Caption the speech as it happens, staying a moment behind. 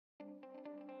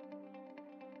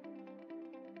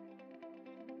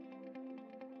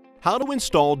How to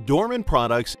install Dorman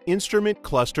Products Instrument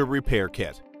Cluster Repair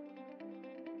Kit.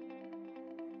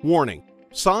 Warning: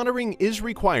 soldering is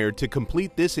required to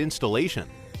complete this installation.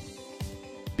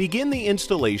 Begin the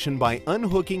installation by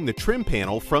unhooking the trim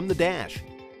panel from the dash.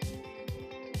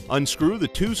 Unscrew the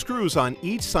 2 screws on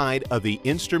each side of the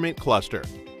instrument cluster.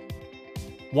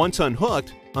 Once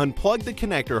unhooked, unplug the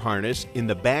connector harness in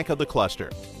the back of the cluster.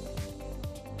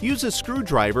 Use a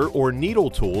screwdriver or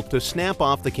needle tool to snap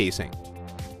off the casing.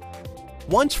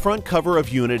 Once front cover of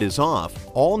unit is off,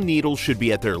 all needles should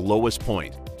be at their lowest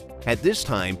point. At this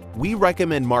time, we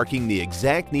recommend marking the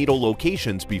exact needle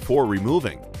locations before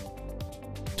removing.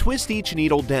 Twist each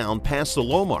needle down past the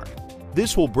low mark.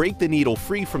 This will break the needle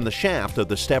free from the shaft of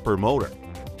the stepper motor.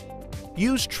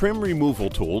 Use trim removal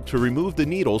tool to remove the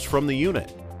needles from the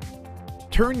unit.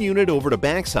 Turn unit over to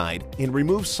backside and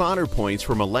remove solder points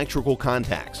from electrical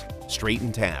contacts.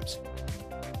 Straighten tabs.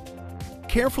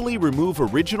 Carefully remove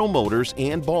original motors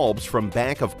and bulbs from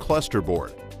back of cluster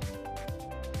board.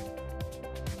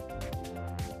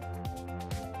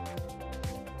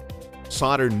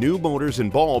 Solder new motors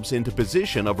and bulbs into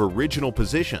position of original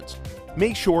positions.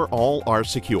 Make sure all are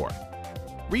secure.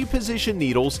 Reposition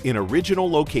needles in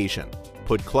original location.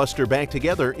 Put cluster back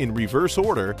together in reverse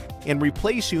order and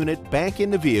replace unit back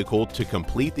in the vehicle to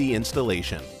complete the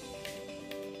installation.